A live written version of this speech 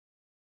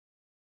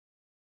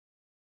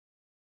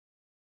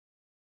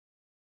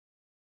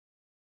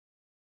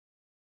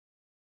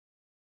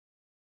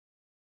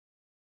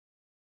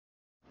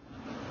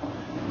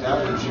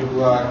would you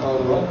call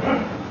the roll?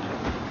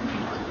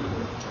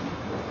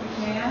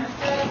 McMahon.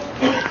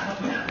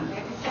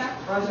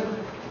 Nakachuk. Present.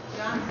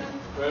 Johnson.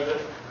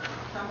 Present.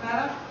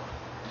 Trompetta.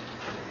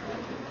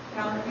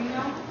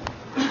 Calvino.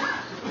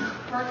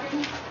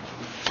 Perkins.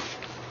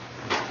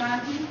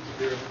 Conti.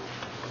 Here.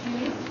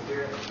 Denise.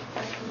 Here.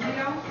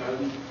 Esposito.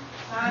 Present.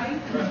 Toddy.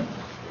 Present.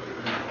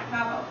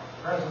 Cabo.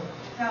 Present.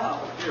 Tello.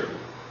 Here.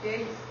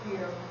 Diggs.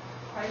 Here.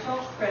 Heschel.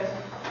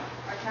 Present.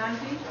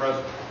 Arcanti.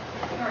 Present.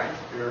 Curran.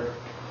 Here.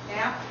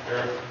 Knapp.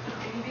 Here.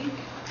 Levy.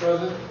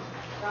 Present.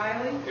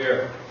 Riley.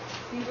 Here.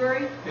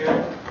 Seabury.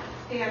 Here.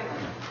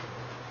 Stanley.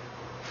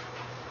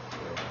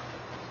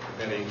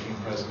 At 18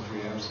 present,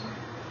 3 absent.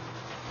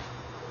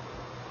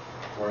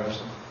 4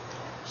 absent.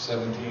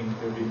 17,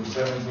 there being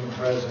 17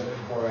 present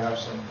and 4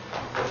 absent.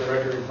 Let the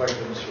record reflect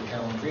that Mr.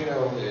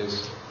 Calendrino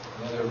is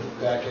another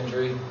back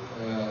injury.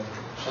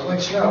 Sounds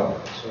like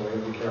snow, so we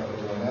have to be careful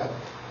doing that.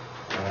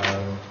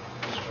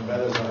 Mr.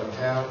 Trompetta is out of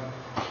town.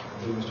 I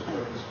believe Mr.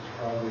 Perkins is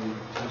probably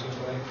teaching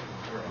tonight.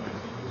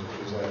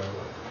 He's out.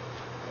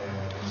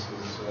 And this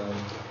is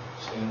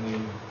Stanley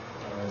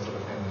for the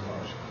family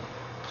function.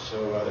 So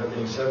there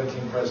being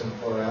 17 present,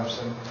 4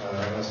 absent, I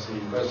ask the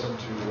president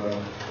to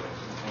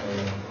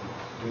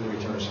do the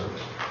return of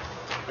service.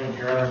 Thank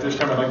you, Your Honor. At this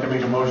time, I'd like to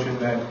make a motion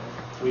that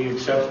we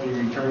accept the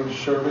return to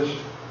service.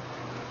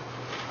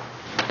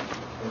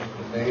 Motion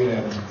been made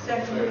and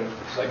Second.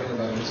 seconded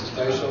by Mrs.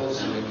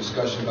 Teichels. Any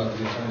discussion about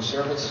the return of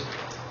service?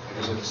 I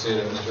just have to say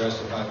that Mr.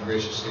 Estefan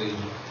graciously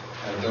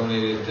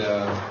donated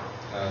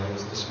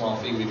the small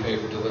fee we pay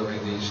for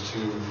delivering these to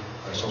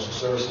our social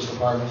services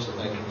department. So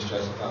thank you, Mr.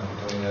 Estefan,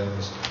 for doing that in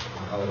this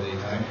holiday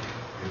time.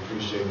 We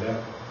appreciate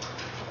that.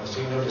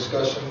 Seeing no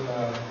discussion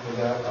with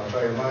that, I'll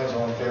try your minds.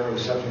 All in favor of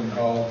accepting the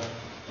call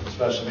for the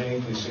special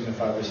meeting, please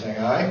signify by saying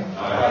aye.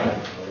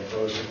 Aye. All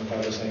opposed, signify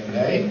by saying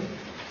nay.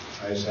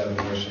 Ayes have it,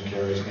 the motion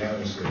carries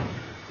unanimously.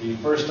 The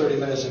first 30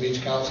 minutes of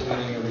each council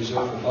meeting are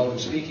reserved for public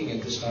speaking.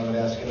 At this time, I'd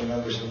ask any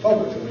members of the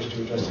public who wish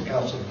to address the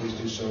council, please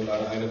do so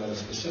about an item that is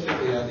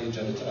specifically on the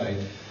agenda tonight.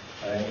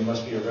 And you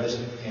must be a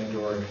resident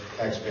and/or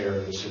taxpayer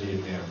of the city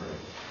of Danbury.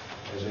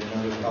 Is there any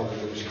member of the public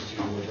who wishes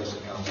to address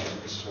the council?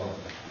 Mrs. Swallow.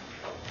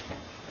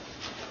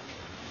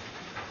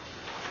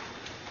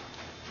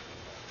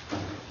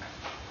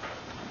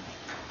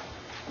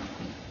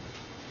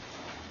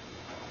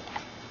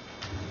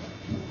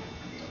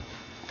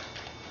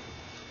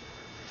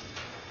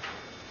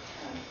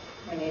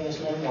 My name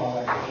is Lynn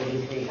Waller,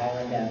 83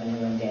 Highland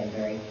Avenue in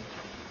Danbury.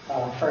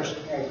 First,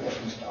 Merry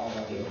Christmas to all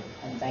of you,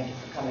 and thank you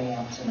for coming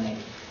out tonight.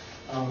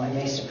 I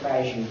may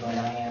surprise you, but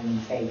I am in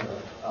favor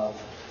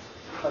of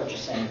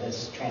purchasing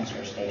this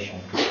transfer station.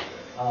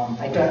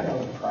 I don't know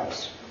the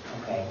price,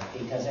 okay,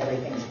 because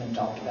everything's been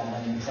talked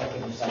about in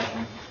executive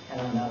session, and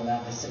I'm not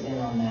allowed to sit in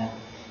on that.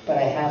 But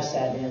I have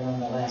sat in on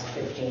the last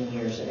 15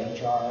 years of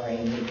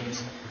HRRA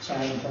meetings, so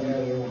I'm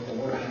familiar with the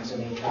workings of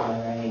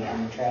HRRA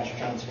and the trash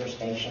transfer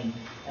station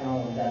and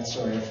all of that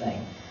sort of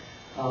thing.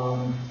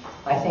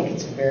 I think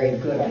it's a very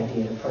good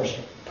idea to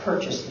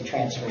purchase the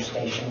transfer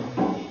station.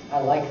 I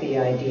like the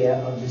idea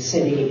of the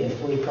city, if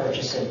we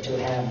purchase it, to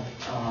have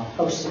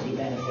post-city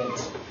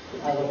benefits.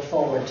 I look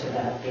forward to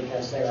that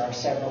because there are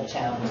several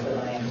towns that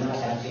I am not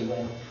happy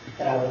with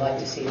that I would like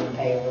to see them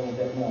pay a little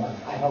bit more.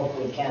 I hope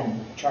we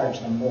can charge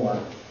them more.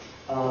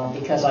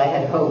 Because I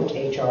had hoped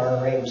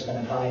HRRA was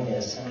going to buy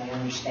this, and I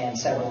understand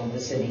several of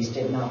the cities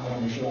did not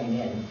want to join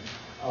in,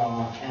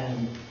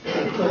 and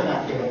they could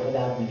not do it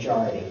without a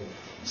majority.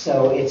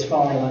 So it's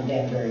falling on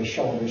Danbury's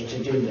shoulders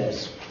to do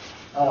this.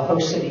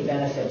 Host city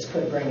benefits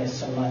could bring us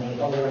some money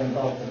over and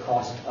above the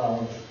cost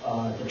of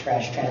the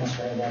trash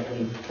transfer that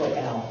we put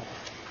out.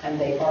 And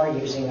they are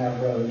using our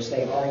roads,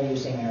 they are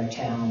using our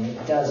town.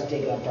 It does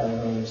dig up our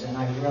roads, and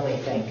I really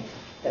think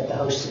that the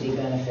host city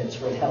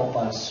benefits would help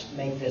us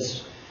make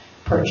this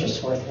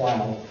purchase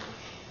worthwhile.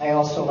 I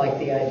also like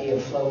the idea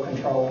of flow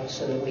control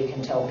so that we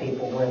can tell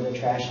people where the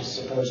trash is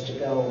supposed to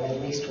go, at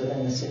least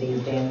within the city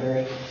of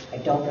Danbury. I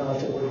don't know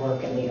if it would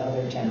work in the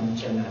other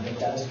towns or not. It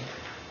does.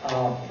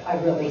 I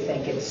really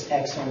think it's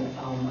excellent.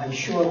 I'm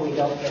sure we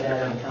don't get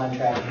out of the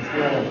contract with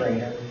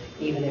Wheelabrator,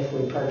 even if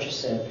we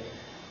purchase it.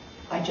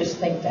 I just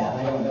think that.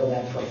 I don't know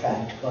that for a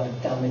fact, but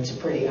it's a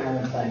pretty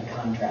ironclad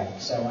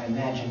contract, so I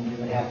imagine we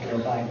would have to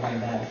abide by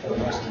that for the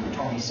rest of the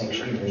 26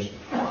 years.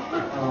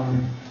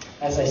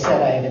 As I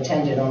said, I have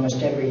attended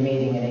almost every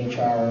meeting in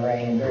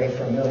HRRA and very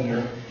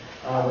familiar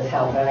with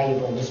how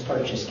valuable this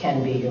purchase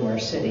can be to our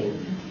city.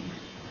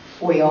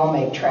 We all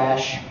make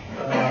trash.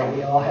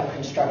 We all have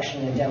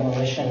construction and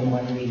demolition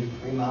when we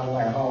remodel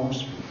our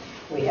homes.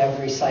 We have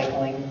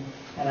recycling.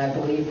 And I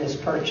believe this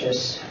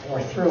purchase,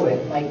 or through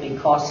it, might be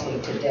costly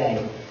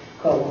today,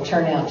 but will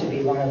turn out to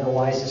be one of the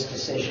wisest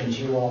decisions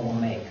you all will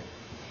make.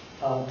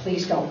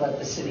 Please don't let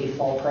the city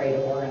fall prey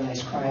to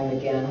organized crime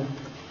again.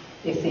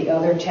 If the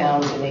other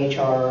towns in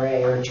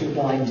HRRA are too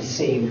blind to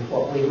see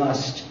what we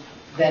must,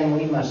 then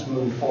we must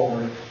move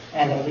forward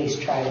and at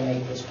least try to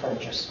make this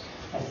purchase.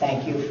 I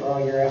thank you for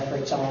all your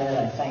efforts on it.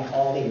 I thank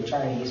all the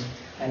attorneys.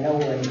 I know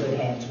we're in good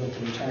hands with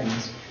the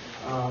attorneys.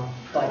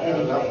 But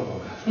anyway.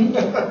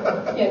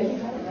 Yeah, you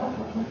had enough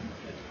of them.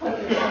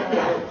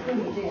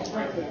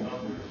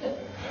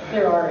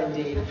 There are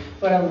indeed,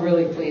 but I'm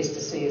really pleased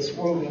to see us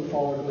moving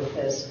forward with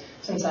this.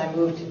 Since I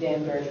moved to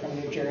Danbury from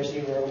New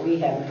Jersey, where we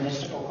have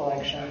municipal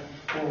collection,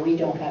 where we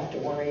don't have to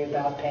worry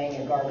about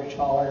paying a garbage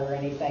hauler or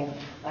anything,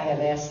 I have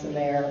asked the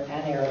mayor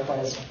and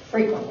Aeroquest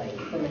frequently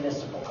for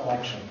municipal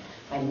collection.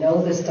 I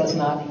know this does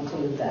not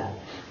include that,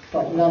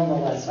 but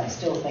nonetheless, I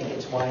still think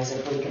it's wise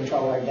if we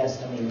control our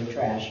destiny with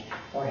trash,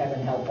 or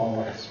heaven help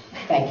all of us.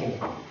 Thank you.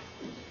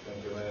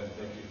 Thank you, Lynn.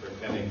 Thank you for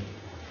attending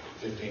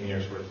 15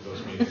 years worth of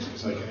those meetings,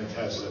 because I can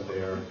attest that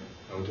they are,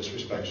 no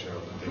disrespect,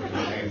 Cheryl, but they can be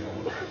painful.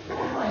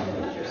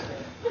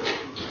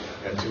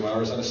 Got 2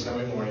 hours on a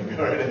snowy morning.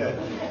 Go right ahead.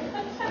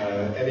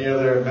 Any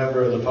other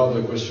member of the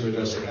public wish to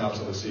address the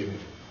council this evening?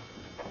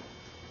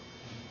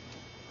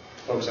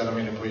 Folks, I don't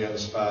mean to put you on the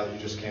spot. You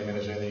just came in.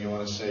 Is there anything you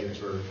want to say?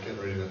 Because we're getting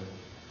ready to...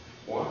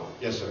 What?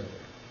 Yes, sir.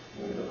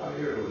 I'm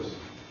here to listen.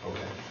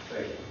 Okay.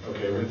 Thank you.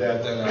 Okay, with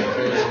that, then I'll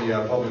close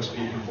the public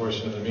speaking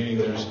portion of the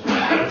meeting.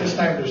 At this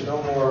time, there's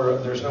no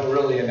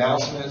really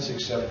announcements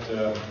except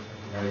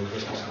Merry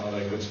Christmas and all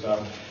that good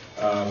stuff.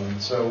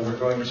 So we're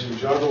going to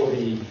juggle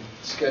the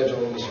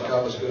schedule. Mr.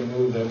 Cobb is going to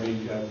move that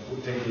we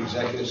take the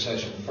executive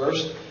session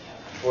first.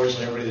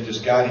 Unfortunately, everybody that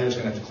just got here is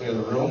going to have to clear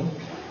the room.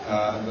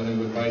 I'm going to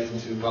invite you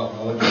to, well,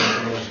 I'll let you make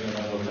the motion and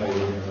then we'll tell you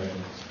when you're ready.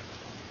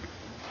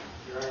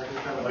 Your Honor, at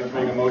this time I'd like to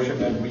make a motion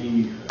that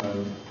we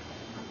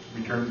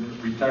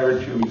retire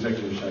to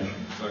executive session.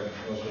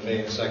 Motion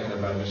made and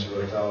seconded by Mr.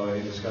 Rotella.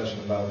 Any discussion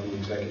about the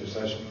executive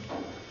session?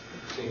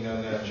 Seeing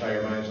none, try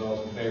your minds.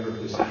 All in favor,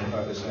 please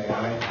signify by saying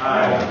aye.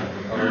 Aye.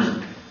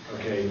 Opposed?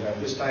 Okay,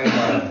 this time,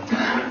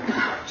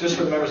 just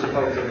for the members of the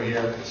public that are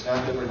here, it's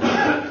not that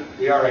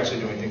we are actually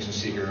doing things in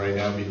secret right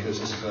now because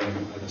this is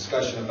a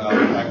discussion about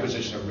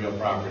acquisition of real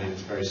property.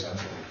 It's very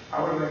sensitive.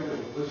 I would like to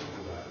listen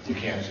to that. You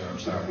can't, sir. I'm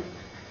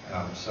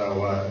sorry.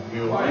 We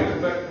will. Why? It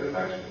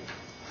affects me.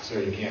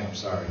 Sir, you can't. I'm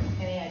sorry.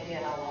 Any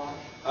idea how long?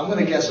 I'm going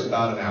to guess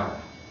about an hour.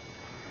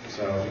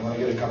 So if you want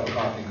to get a cup of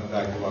coffee and come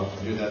back, you're welcome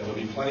to do that. There'll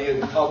be plenty of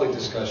public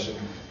discussion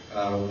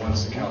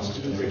once the council's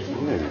been briefed.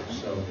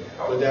 So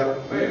with that,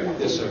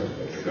 yes, sir.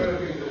 If you're going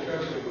to be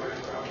discussing my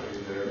property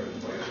there, I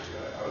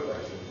would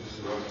like to, this is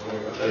what's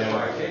going on. That's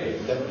why I came.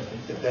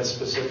 That's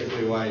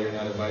specifically why you're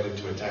not invited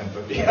to attend.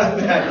 But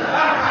beyond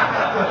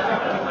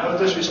that, no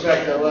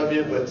disrespect, I love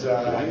you, but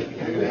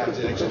you're going to have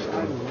to exit the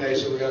room. Okay,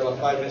 so we've got about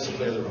 5 minutes to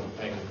clear the room.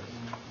 Thank you.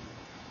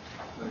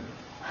 And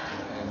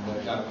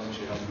Don, why don't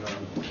you help me out?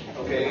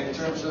 Okay, in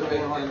terms of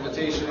an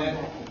invitation in,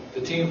 the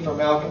team from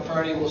Malcolm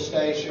Perney will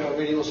stay, Cheryl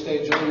Reedy will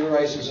stay, Joey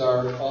Rice is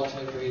our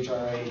alternate for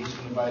HRA, he's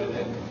been invited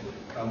in.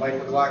 Mike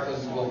McLaughlin,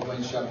 the local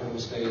Plains Shepherd, will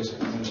stay as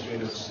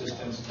administrative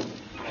assistant.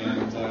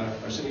 And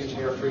our city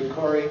engineer, Freed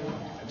Corey,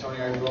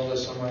 Antonio Irola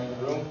is somewhere in the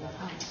room.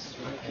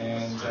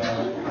 And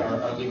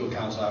our legal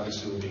counsel,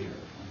 obviously, will be here.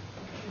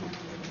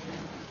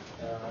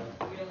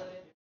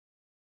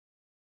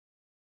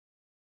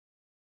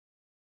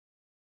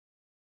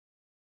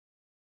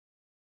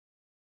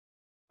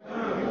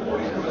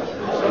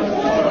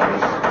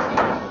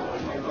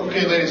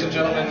 Okay, ladies and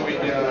gentlemen, we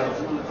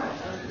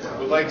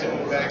would like to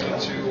move back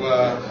into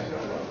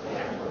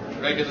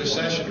regular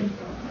session.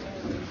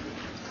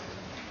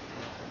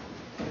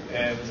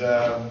 And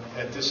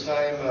at this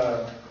time,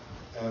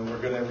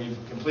 we've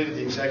completed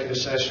the executive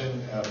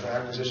session for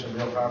acquisition of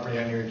real property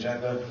on your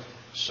agenda.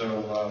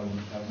 So,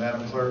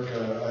 Madam Clerk,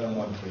 item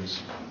 1,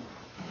 please.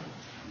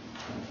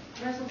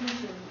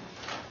 Resolution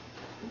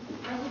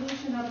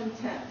of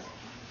intent.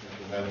 Thank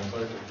you, Madam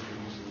Clerk, if you could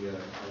use the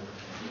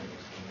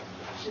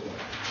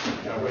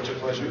what's your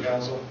pleasure,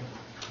 Council?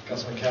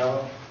 Councilman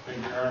Callow? Thank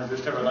you, Your Honor.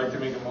 This time I'd like to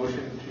make a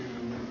motion to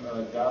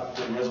adopt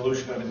the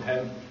resolution of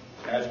intent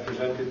as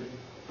presented.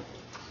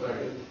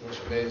 Second.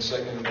 Motion made and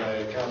seconded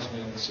by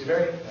Councilman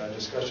Seabury.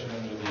 Discussion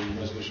under the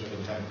resolution of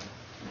intent.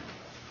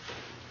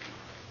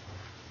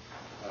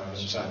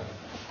 Mr. Simon.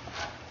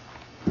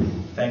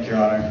 Thank you,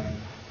 Your Honor.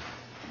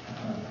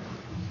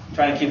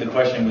 Trying to keep the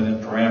question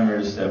within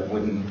parameters that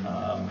wouldn't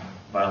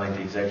violate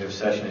the executive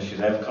session issues.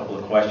 I have a couple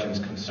of questions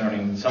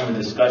concerning some of the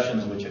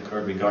discussions which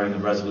occurred regarding the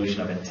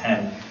resolution of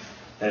intent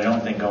that I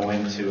don't think go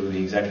into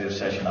the executive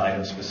session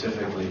item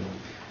specifically.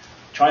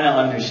 Trying to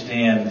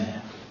understand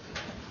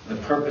the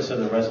purpose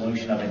of the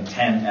resolution of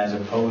intent as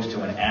opposed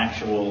to an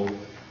actual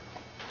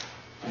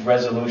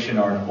resolution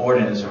or an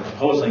ordinance or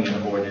proposing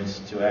an ordinance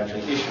to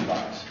actually issue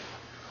bonds.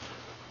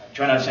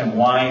 Trying to understand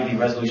why the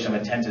resolution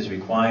of intent is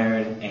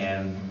required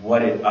and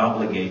what it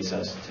obligates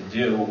us to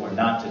do or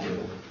not to do.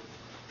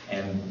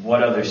 And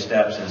what other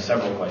steps, and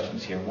several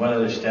questions here, what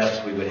other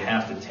steps we would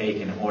have to take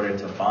in order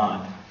to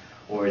bond?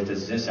 Or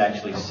does this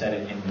actually set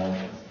it in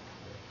motion?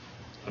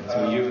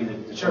 To you,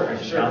 the Sure.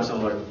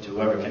 council, or to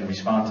whoever can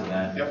respond to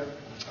that. Yep.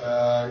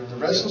 The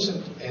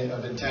resolution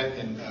of intent,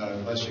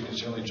 unless you can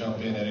certainly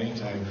jump in at any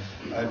time,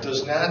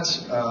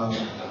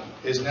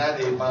 is not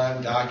a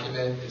bond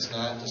document. Does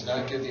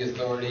not give the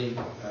authority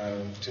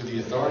to the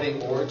authority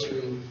or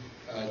to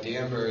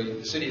Danbury,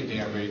 the city of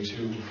Danbury,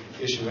 to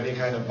issue any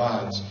kind of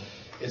bonds.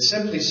 It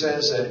simply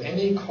says that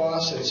any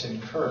cost that's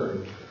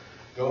incurred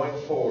going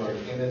forward,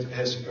 and it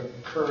has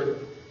occurred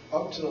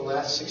up to the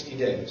last 60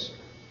 days,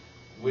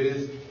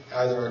 with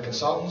either our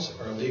consultants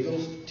or our legal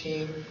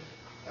team,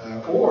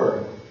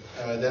 or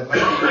that might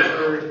be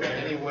incurred in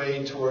any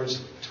way towards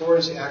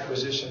the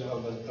acquisition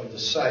of the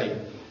site,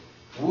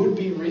 would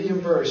be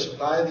reimbursed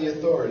by the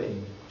authority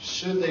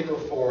should they go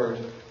forward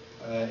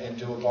and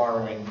do a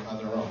borrowing on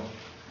their own.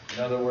 In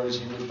other words,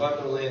 you would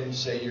bundle in,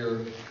 say,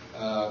 your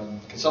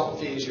consultant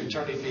fees, your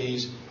attorney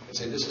fees, and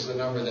say this is the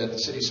number that the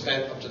city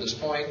spent up to this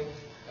point.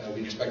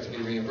 We expect to be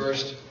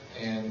reimbursed,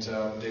 and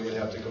they would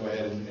have to go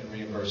ahead and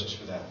reimburse us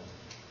for that.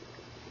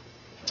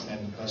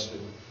 And thus,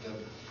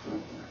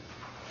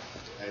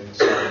 I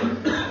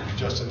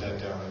adjusted that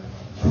down.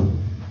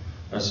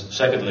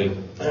 Secondly,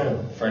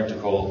 Frank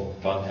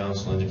DeCole, bond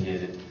counsel,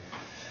 indicated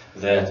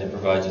that it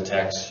provides a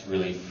tax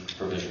relief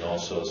provision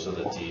also, so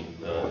that the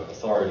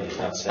authority is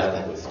not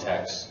saddled with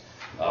tax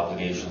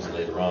obligations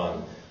later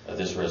on.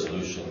 This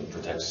resolution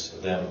protects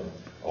them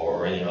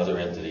or any other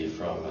entity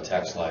from a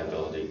tax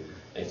liability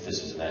if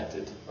this is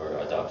enacted or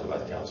adopted by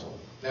the council.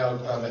 Now,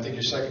 I think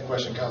your second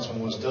question,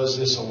 Councilman, was does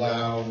this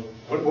allow,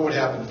 what would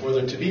happen for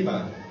there to be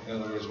bonding?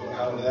 In other words,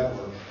 how would that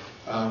work?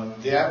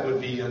 That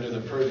would be under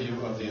the purview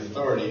of the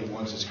authority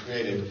once it's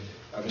created.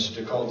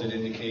 Mr. DeCole did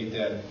indicate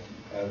that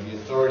the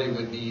authority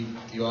would need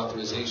the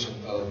authorization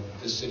of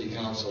this city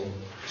council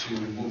to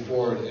move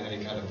forward in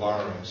any kind of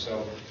borrowing.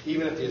 So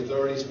even if the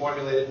authority is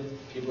formulated,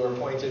 people are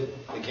appointed,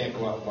 they can't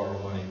go out and borrow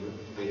money.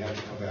 They have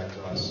to come back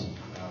to us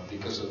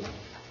because of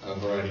a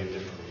variety of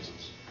different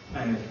reasons.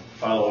 And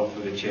follow up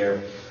through the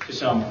chair, just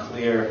so I'm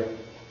clear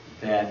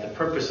that the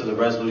purpose of the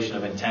resolution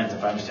of intent,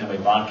 if I understand the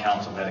way bond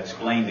counsel had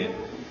explained it,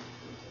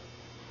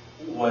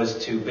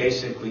 was to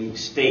basically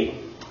state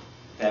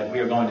that we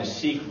are going to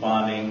seek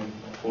bonding,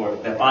 or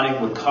that bonding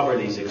would cover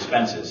these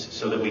expenses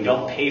so that we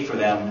don't pay for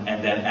them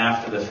and then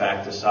after the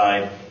fact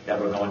decide that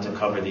we're going to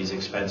cover these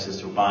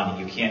expenses through bonding.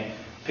 You can't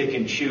pick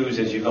and choose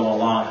as you go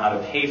along how to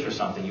pay for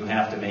something. You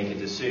have to make a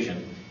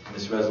decision. And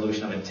this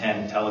resolution of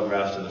intent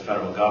telegraphs to the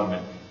federal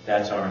government,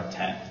 that's our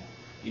intent.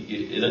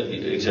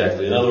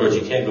 Exactly. In other words,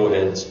 you can't go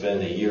ahead and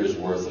spend a year's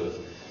worth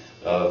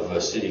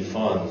of city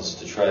funds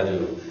to try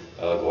to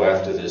go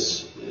after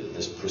this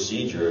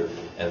procedure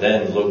and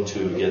then look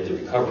to get the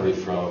recovery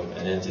from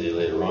an entity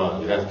later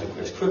on. You have to,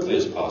 as quickly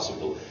as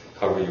possible,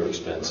 cover your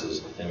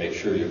expenses and make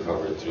sure you're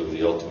covered through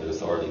the ultimate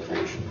authority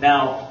creation.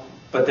 Now,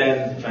 but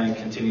then, trying to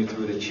continue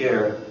through the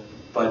chair,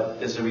 but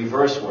does the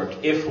reverse work?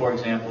 If, for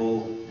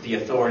example, the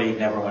authority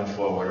never went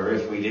forward, or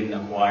if we didn't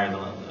acquire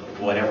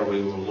whatever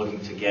we were looking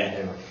to get,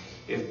 or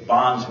if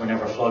bonds were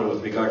never floated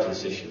with regard to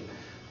this issue,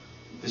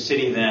 the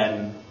city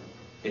then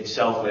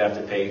itself would have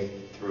to pay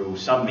through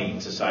some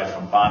means aside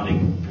from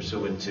bonding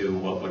pursuant to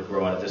what would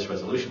grow out of this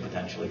resolution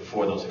potentially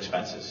for those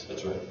expenses.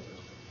 That's right.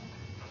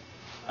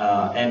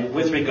 And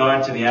with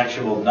regard to the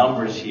actual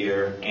numbers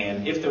here,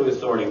 and if the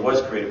authority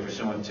was created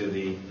pursuant to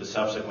the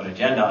subsequent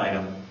agenda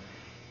item,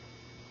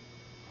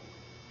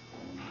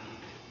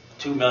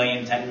 2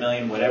 million, 10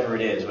 million, whatever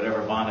it is,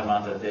 whatever bond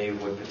amount that they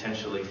would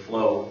potentially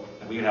flow,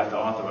 and we would have to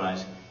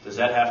authorize, does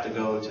that have to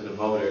go to the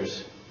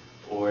voters,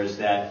 or is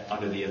that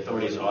under the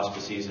authority's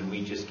auspices and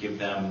we just give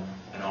them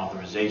an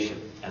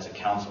authorization as a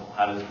council?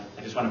 I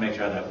just want to make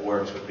sure how that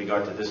works with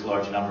regard to this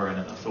large number and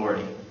an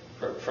authority.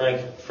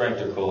 Frank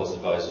DeCole has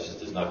advised us that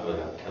there's not going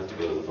to have to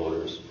go to the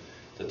voters,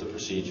 that the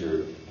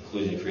procedure,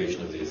 including the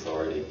creation of the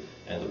authority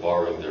and the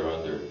borrowing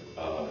thereunder,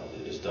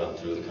 is done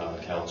through the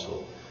common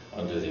council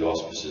under the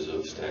auspices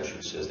of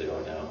statutes as they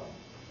are now.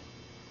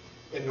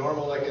 In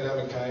normal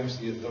economic times,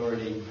 the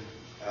authority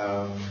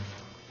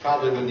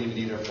probably wouldn't even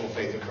need our full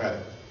faith and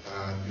credit.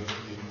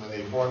 When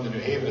they formed the New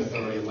Haven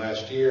Authority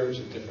last year, it was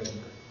a different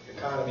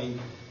economy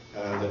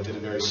that did a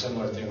very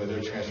similar thing with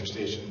their transfer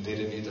station. They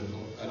didn't need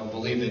I don't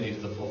believe they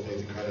needed the full faith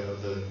and credit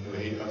of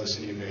the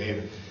city of New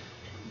Haven.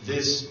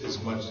 This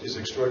is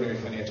extraordinary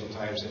financial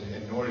times,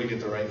 and in order to get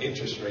the right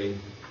interest rate,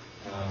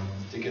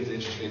 to get the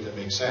interest rate that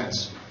makes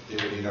sense,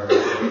 they would need our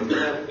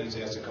it means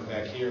it has to come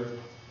back here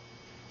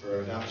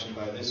for adoption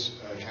by this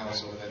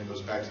council, and then it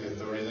goes back to the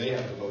authority. They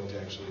have to vote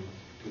to actually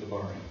do the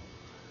borrowing.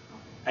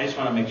 I just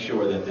want to make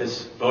sure that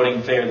this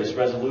voting fair, this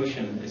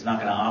resolution, is not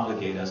going to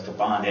obligate us to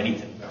bond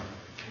anything. No.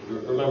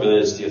 Remember that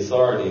it's the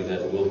authority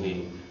that will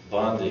be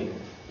bonding.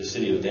 The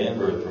city of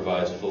Danbury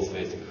provides full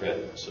faith and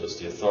credit, so it's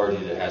the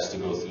authority that has to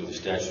go through the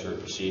statutory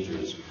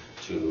procedures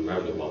to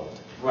revenue bond.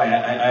 Right,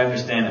 I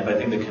understand that, but I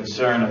think the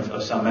concern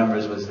of some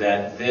members was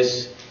that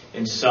this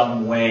in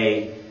some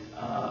way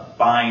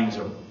binds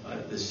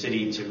the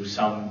city to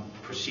some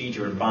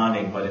procedure in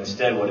bonding, but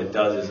instead what it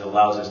does is it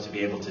allows us to be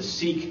able to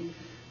seek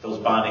those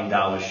bonding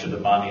dollars should the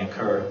bonding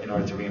occur in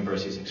order to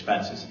reimburse these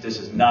expenses. This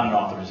is not an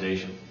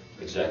authorization.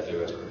 Exactly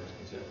right.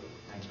 Exactly.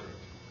 Thanks, Greg.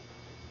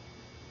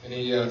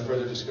 Any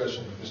further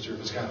discussion? Mr.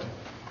 Visconti.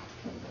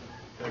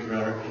 Thank you, Your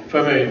Honor. If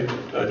I may,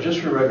 just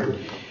for the record,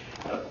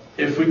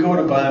 if we go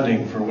to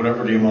bonding for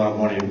whatever the amount of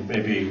money may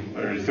be,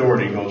 or the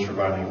authority goes for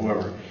bonding,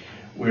 whoever,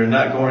 we're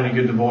not going to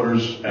give the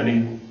voters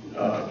any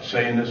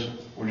say in this?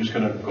 We're just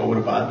going to go with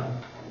a bond?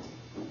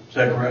 Is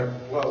that correct?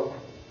 Well,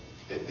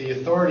 the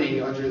authority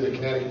under the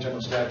Connecticut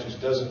General Statutes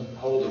doesn't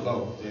hold a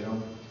vote. They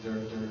don't,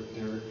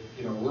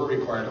 we're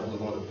required to hold a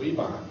vote if we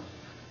bond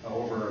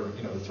over,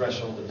 the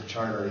threshold that the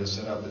charter has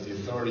set up, but the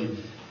authority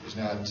is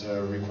not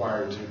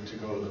required to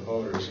go to the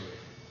voters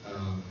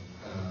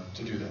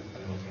to do that. I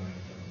don't know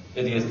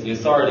if The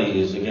authority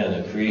is, again,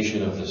 a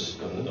creation of the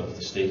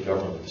state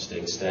government, the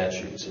state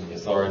statutes, and the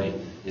authority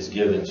is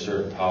given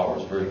certain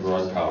powers, very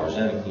broad powers,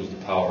 and includes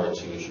the power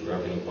to issue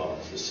revenue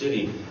bonds. The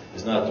city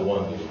is not the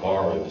one who's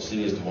borrowing. The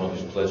city is the one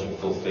who's pledging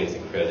full faith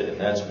and credit, and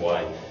that's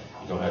why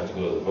you don't have to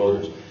go to the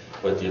voters.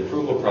 But the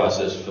approval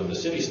process from the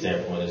city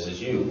standpoint is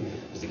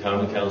the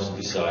Common Council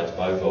decides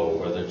by vote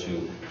whether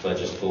to pledge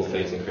its full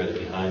faith and credit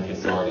behind the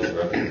authority's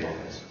revenue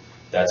bonds.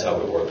 That's how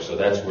it works. So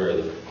that's where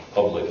the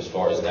public, as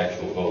far as an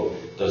actual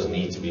vote, doesn't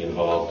need to be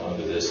involved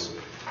under this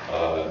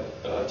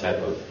type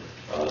of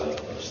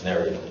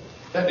scenario.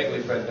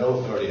 Technically, Fred, no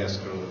authority has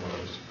to go to the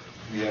voters.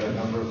 We have a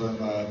number of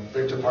them.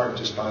 Victor Park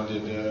just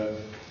bonded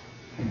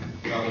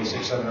probably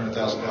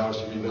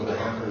 $600,000 to rebuild the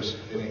bunkers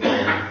hitting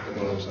the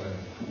voters side.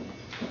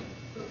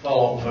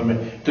 Follow up, if I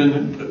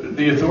may.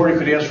 The authority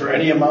could ask for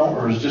any amount,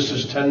 or is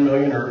this 10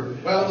 million, or?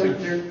 Well,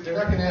 they're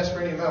not going to ask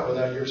for any amount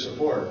without your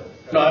support.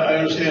 No, I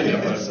understand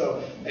that. But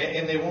So,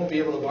 and they won't be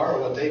able to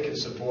borrow what they can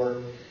support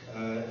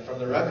from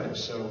the revenue.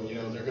 So,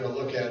 they're going to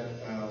look at,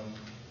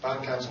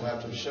 bond council will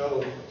have to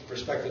show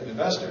prospective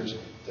investors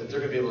that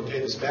they're going to be able to pay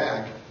this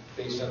back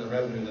based on the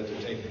revenue that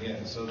they're taking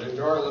in. So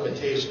there are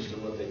limitations to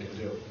what they can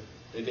do.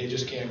 They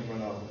just can't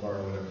run off and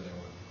borrow whatever they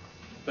want.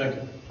 Thank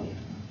you.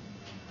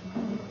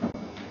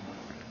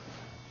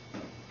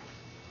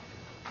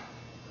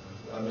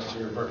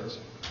 Mr. Perkins.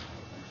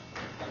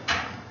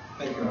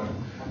 Thank you.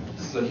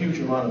 This is a huge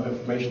amount of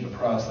information to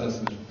process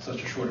in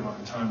such a short amount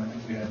of time. I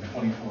think we had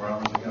 24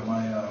 hours. I got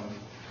my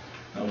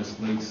notice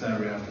late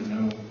Saturday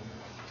afternoon.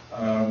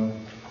 I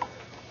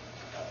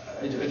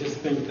just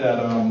think that,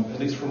 at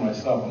least for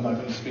myself, I'm not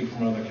going to speak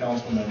for other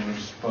council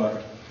members,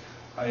 but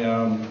I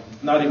am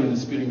not even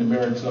disputing the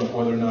merits of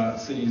whether or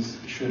not cities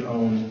should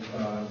own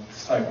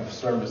this type of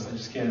service. I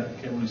just can't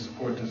really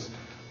support this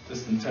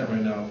intent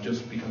right now,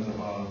 just because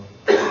of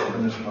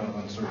tremendous amount of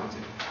uncertainty.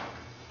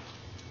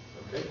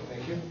 Okay,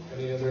 thank you.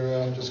 Any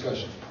other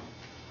discussion?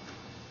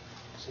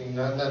 Seeing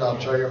none, then I'll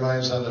try your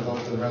minds on the vote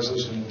for the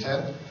resolution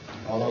intent.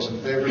 All those in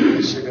favor,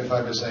 please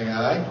signify by saying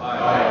aye.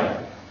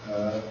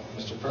 Aye.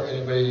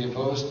 Anybody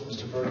opposed?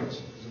 Mr. Perkins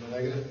is in the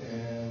negative,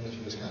 and Mr.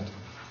 Visconti.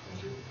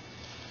 Thank you.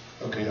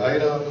 Okay,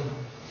 item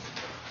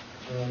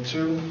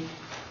 2.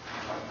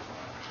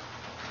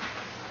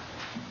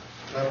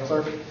 Madam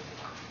Clerk.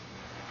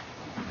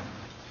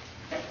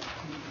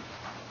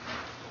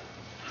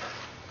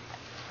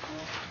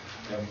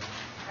 Yep.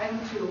 Item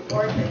 2,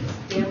 ordinance,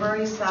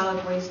 Danbury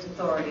Solid Waste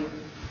Authority.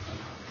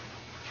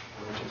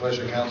 What's your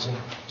pleasure, council?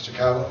 Mr.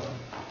 Cowell.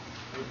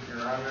 Your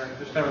Honor, at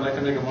this time I'd like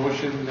to make a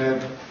motion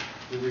that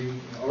the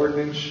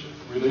ordinance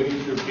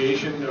relating to the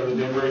creation of the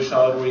Danbury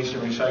Solid Waste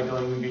and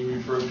Recycling be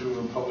referred to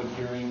a public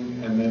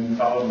hearing and then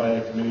followed by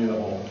a committee of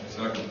the whole.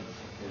 Second.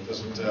 It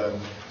doesn't,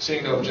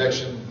 seeing no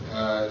objection,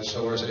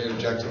 so where's any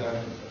object to that?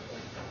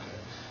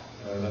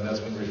 Okay. Then that's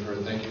been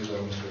referred. Thank you,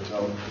 Mr.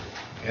 Attell.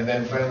 And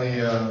then finally,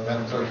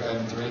 Madam Clerk,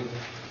 item 3.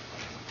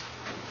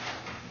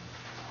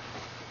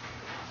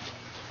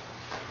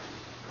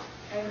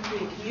 Item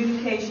 3,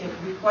 communication,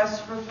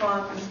 request for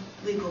funds,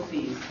 legal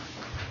fees.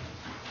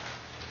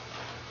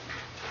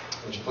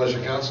 What's your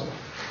pleasure, council?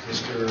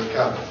 Mr.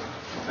 Cowell.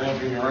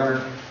 Thank you, Your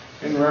Honor.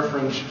 In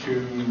reference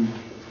to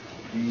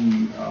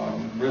the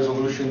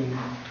resolution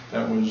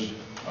that was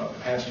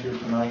passed here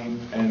tonight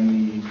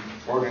and the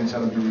ordinance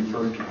that will be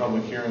referred to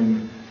public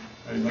hearing,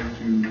 I'd like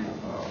to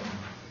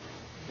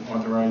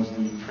authorize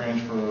the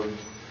transfer of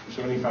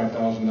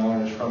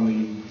 $75,000 from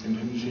the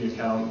contingency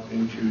account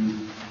into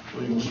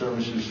legal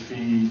services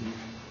fee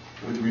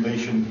with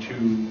relation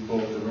to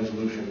both the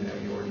resolution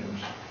and the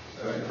ordinance,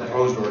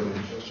 proposed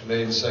ordinance. Motion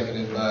made and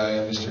seconded by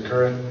Mr.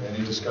 Curran.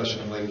 Any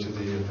discussion related to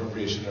the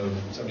appropriation of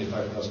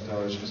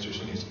 $75,000? Mr.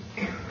 Sinise.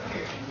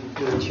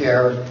 To the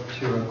chair,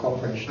 to a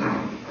corporation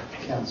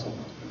council.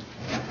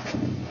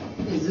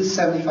 Is this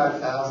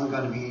 $75,000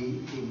 going to be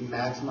the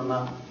maximum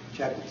amount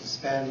projected to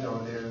spend, or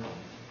there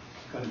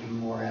going to be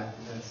more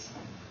after this?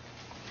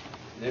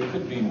 There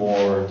could be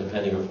more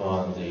depending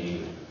upon the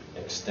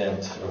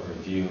extent of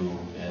review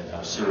and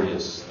how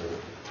serious the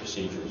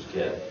procedures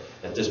get.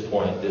 At this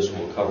point, this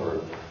will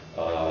cover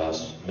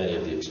many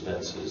of the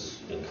expenses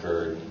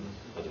incurred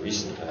in the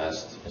recent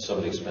past and some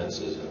of the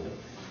expenses in the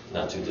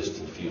not too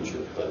distant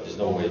future. But there's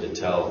no way to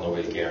tell, no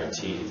way to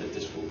guarantee that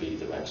this will be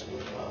the maximum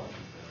amount.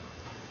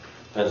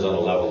 Depends on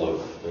the level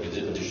of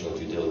additional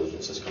due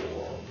diligence that's coming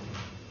along.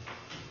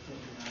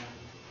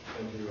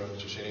 Thank you,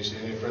 Mr.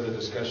 Sinise. Any further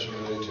discussion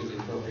related to the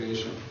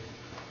appropriation?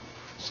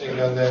 Seeing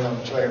none, then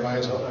I'll try your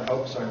minds.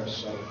 Oh, sorry, Mr.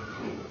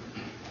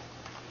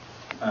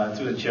 Sullivan.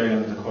 To the chair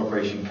of the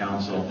Corporation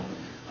Council,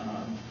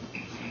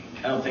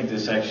 I don't think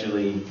this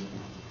actually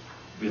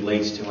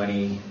relates to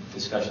any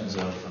discussions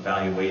of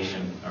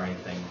evaluation or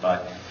anything,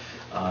 but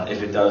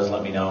if it does,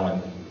 let me know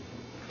and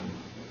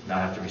not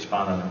have to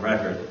respond on the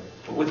record.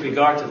 But with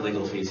regard to the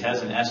legal fees,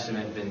 has an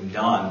estimate been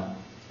done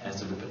as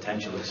to the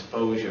potential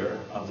exposure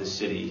of the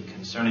city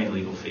concerning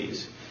legal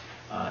fees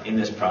in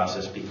this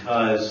process?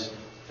 Because,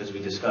 as we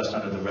discussed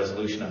under the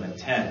resolution of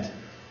intent,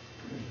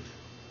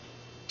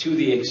 to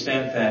the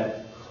extent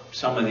that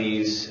some of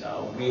these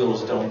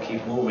wheels don't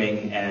keep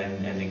moving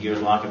and the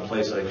gears lock in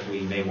place like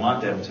we may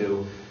want them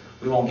to,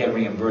 we won't get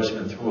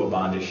reimbursement through a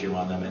bond issue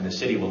on them, and the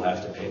city will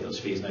have to pay those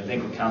fees. And I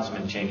think what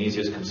Councilman Chenese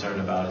is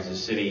concerned about is the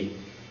city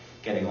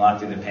getting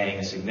locked into paying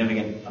a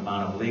significant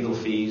amount of legal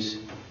fees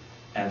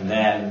and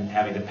then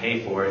having to pay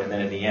for it, and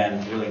then in the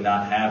end really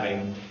not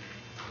having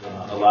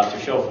a lot to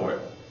show for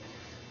it.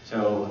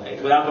 So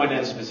without going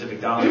into specific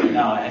dollars right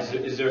now,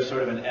 is there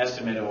sort of an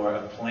estimate or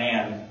a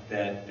plan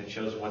that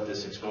shows what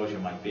this exposure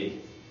might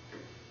be?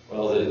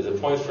 Well, the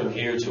point from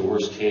here to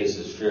worst case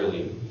is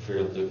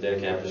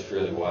that gap is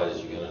fairly wide,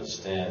 as you can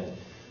understand.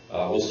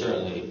 We'll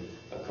certainly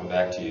come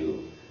back to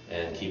you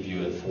and keep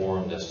you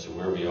informed as to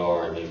where we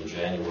are in maybe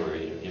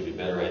January and give you a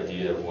better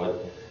idea of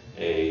what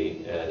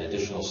an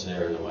additional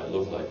scenario might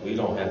look like.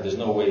 There's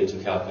no way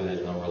to calculate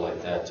a number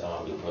like that,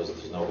 Tom, because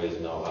there's no way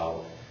to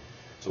know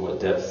to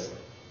what depth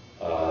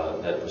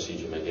that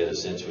procedure may get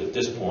us into. At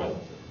this point,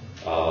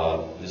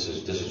 this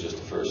is just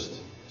the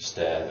first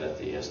stab at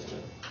the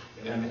estimate.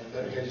 And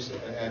can I just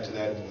add to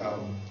that?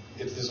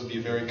 This will be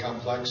very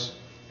complex,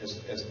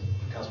 as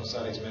Councilman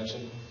Sadi's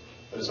mentioned,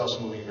 but it's also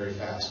moving very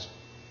fast.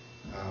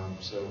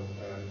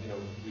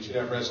 We should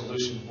have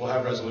resolution. We'll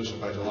have resolution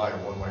by July,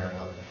 one way or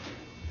another.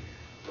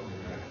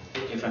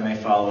 If I may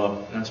follow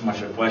up, not so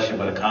much a question,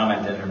 but a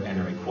comment and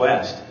a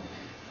request.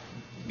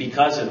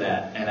 Because of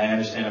that, and I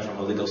understand it from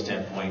a legal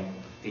standpoint,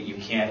 that you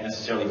can't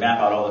necessarily map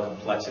out all the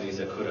complexities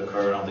that could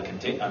occur, all the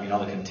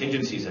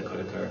contingencies that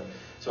could occur.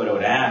 So what I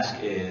would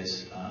ask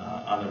is,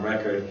 on the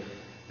record,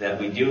 that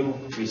we do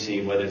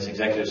receive, whether it's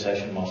executive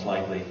session most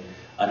likely,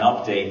 an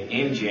update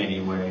in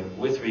January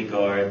with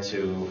regard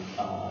to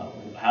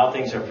how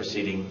things are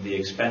proceeding, the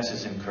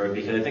expenses incurred,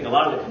 because I think a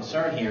lot of the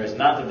concern here is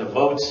not that the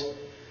votes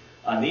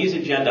on these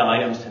agenda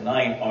items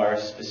tonight are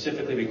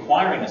specifically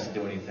requiring us to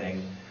do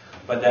anything,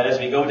 but that as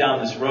we go down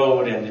this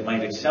road and it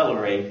might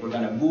accelerate, we're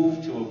going to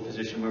move to a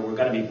position where we're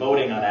going to be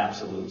voting on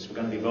absolutes. We're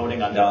going to be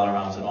voting on dollar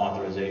amounts and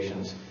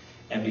authorizations.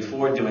 And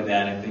before doing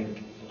that, I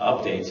think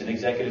updates in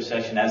executive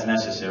session as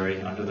necessary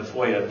under the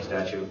FOIA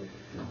statute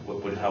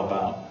would help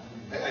out.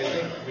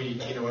 I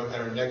think at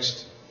our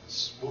next,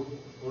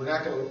 we're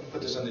not going to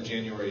put this on the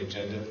January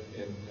agenda.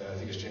 I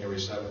think it's January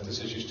 7th.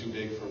 This issue's too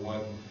big for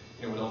one.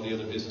 With all the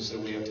other business that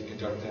we have to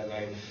conduct that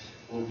night,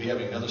 we'll be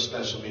having another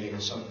special meeting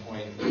at some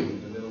point in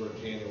the middle of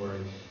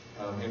January,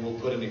 and we'll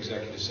put an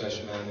executive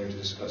session on there to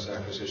discuss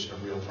acquisition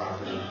of real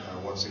property.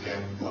 Once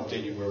again,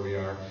 update you where we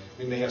are.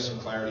 We may have some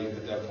clarity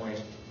at that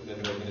point with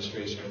the new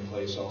administration in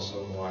place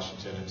also in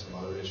Washington and some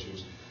other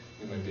issues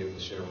we might be able to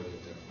share with you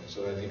at that point.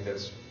 So I think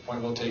that's a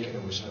point well taken,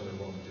 and we're certainly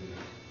willing to do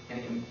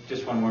that. And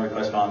just one more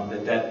request, Bob,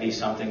 that be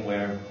something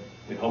where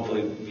we'd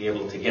hopefully be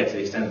able to get, to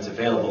the extent it's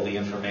available, the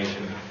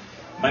information.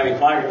 Might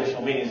require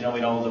additional meetings. We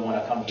don't want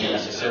to come here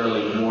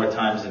necessarily more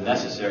times than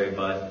necessary,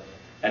 but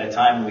at a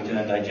time when we can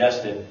then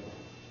digest it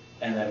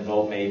and then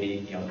vote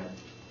maybe,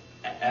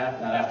 not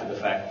after the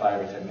fact,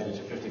 5 or 10 minutes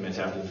or 15 minutes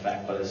after the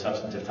fact, but a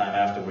substantive time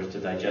afterwards to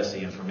digest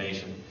the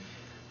information.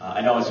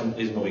 I know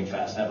it's moving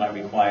fast. That might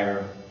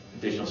require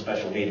additional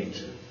special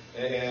meetings.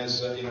 And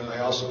as I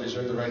also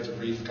reserve the right to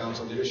brief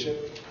council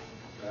leadership,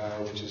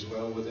 which is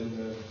well within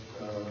the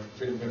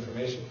freedom of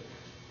information,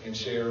 and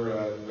share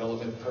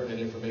relevant, pertinent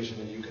information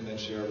that you can then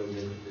share with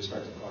your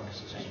respective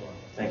caucuses as well.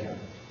 Thank you.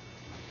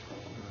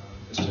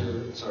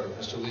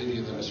 Mr. Levy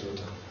and then Mr.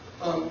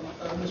 Rattell.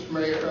 Mr.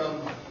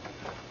 Mayor,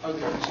 are the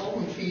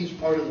consultant fees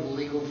part of the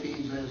legal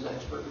fees as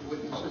expert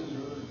witnesses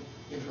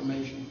or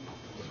information?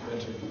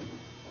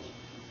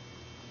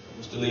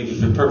 Mr. Levy,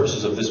 for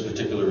purposes of this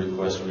particular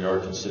request, we are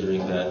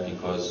considering that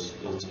because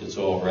it's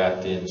all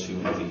wrapped into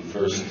the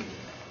first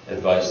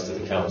advice to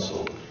the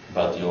council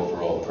about the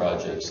overall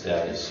project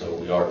status. So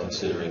we are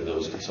considering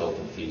those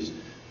consultant fees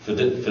for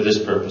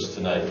this purpose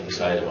tonight, this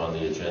item on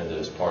the agenda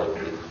as part of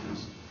the legal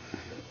fees.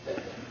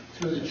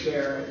 Through the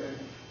chair,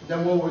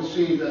 then we'll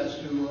receive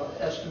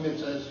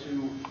estimates as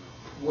to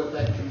what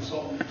that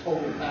consultant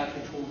total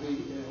package will be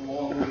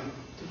along with.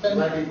 Will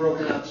that be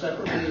broken out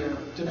separately? Or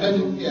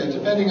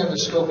depending on the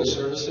scope of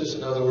services.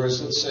 In other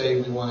words, let's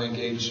say we want to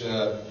engage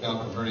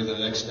Malcolm Purdy, the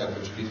next step,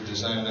 which would be to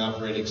design an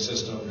operating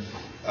system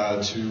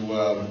to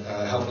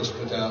help us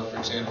put out, for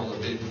example, a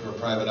bid for a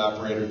private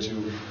operator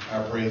to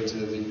operate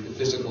the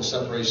physical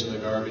separation of the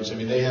garbage. I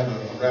mean, they have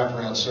a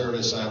wraparound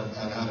service on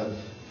how to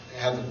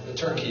have a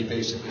turnkey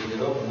basically to get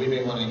open. We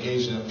may want to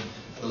engage them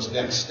for those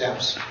next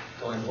steps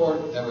going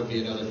forward. That would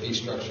be another fee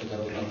structure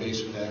that would be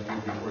based on that. We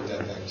report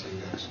that back to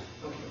you guys.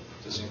 Okay.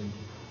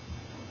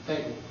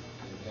 Thank you.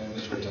 And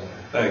Mr. Rattell.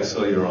 Thanks,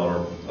 Your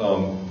Honor.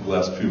 The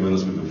last few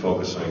minutes we've been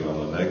focusing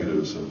on the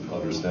negatives, and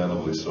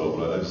understandably so,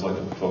 but I'd just like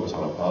to focus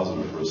on a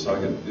positive for a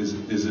second.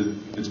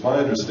 It's my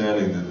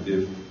understanding that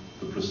if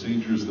the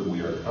procedures that we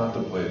are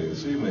contemplating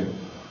this evening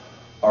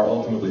are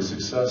ultimately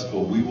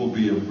successful, we will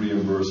be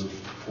reimbursed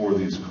for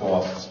these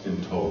costs in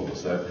total.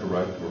 Is that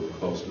correct or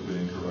close to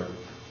being correct?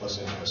 Plus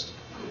interest.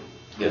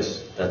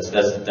 Yes, that's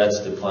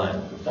the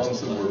plan. The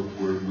funds that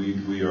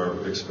we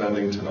are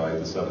expending tonight,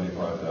 the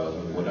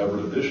 $75,000, whatever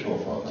additional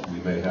funds we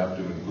may have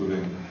to,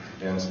 including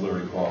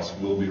ancillary costs,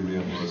 will be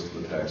reimbursed to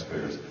the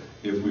taxpayers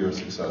if we are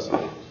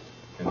successful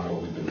in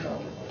what we've been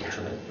counting on. That's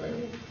right. Thank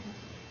you.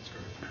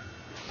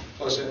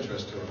 Plus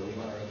interest, or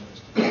our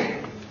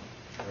interest.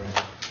 All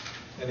right.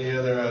 Any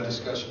other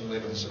discussion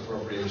related to this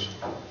appropriation?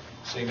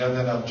 Seeing none,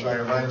 then I'll try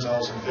to remind all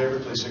those in favor,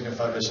 please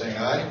signify by saying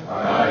aye.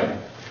 Aye.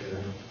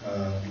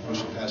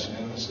 Motion passed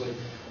unanimously.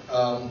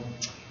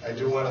 I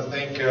do want to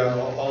thank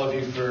all of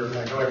you for,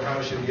 I know I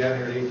promised you to get out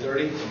here at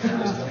 8:30,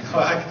 and it's 10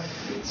 o'clock,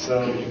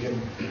 so you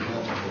can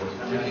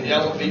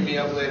yell and beat me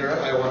up later.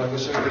 I want to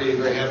wish everybody a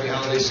very happy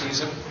holiday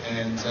season,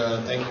 and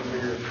thank you for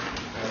your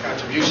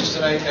contributions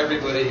tonight.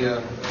 Everybody, your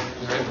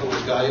input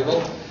was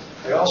valuable.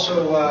 I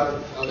also,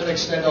 I'm going to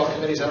extend all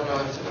committees. I don't know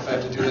if I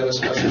have to do that at a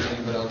special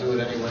meeting, but I'll do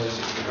it anyways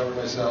just to cover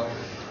myself.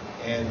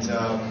 And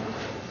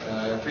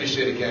I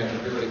appreciate again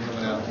everybody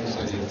coming out.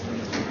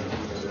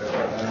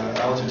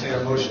 I'll entertain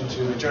a motion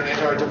to adjourn. And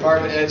our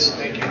department heads,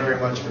 thank you very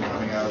much for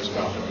coming out as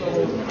well.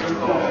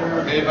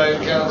 Made by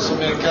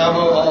Councilman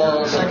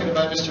Cabo, seconded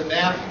by Mr.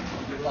 Knapp.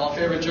 All in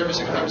favor of adjournment,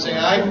 signify by saying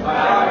aye.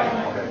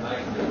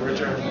 Aye. We're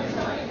adjourned.